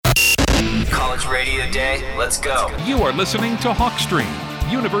College Radio Day. Let's go. You are listening to Hawkstream,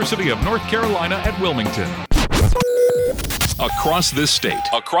 University of North Carolina at Wilmington. Across this state,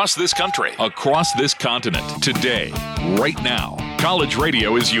 across this country, across this continent, today, right now, college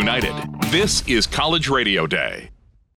radio is united. This is College Radio Day.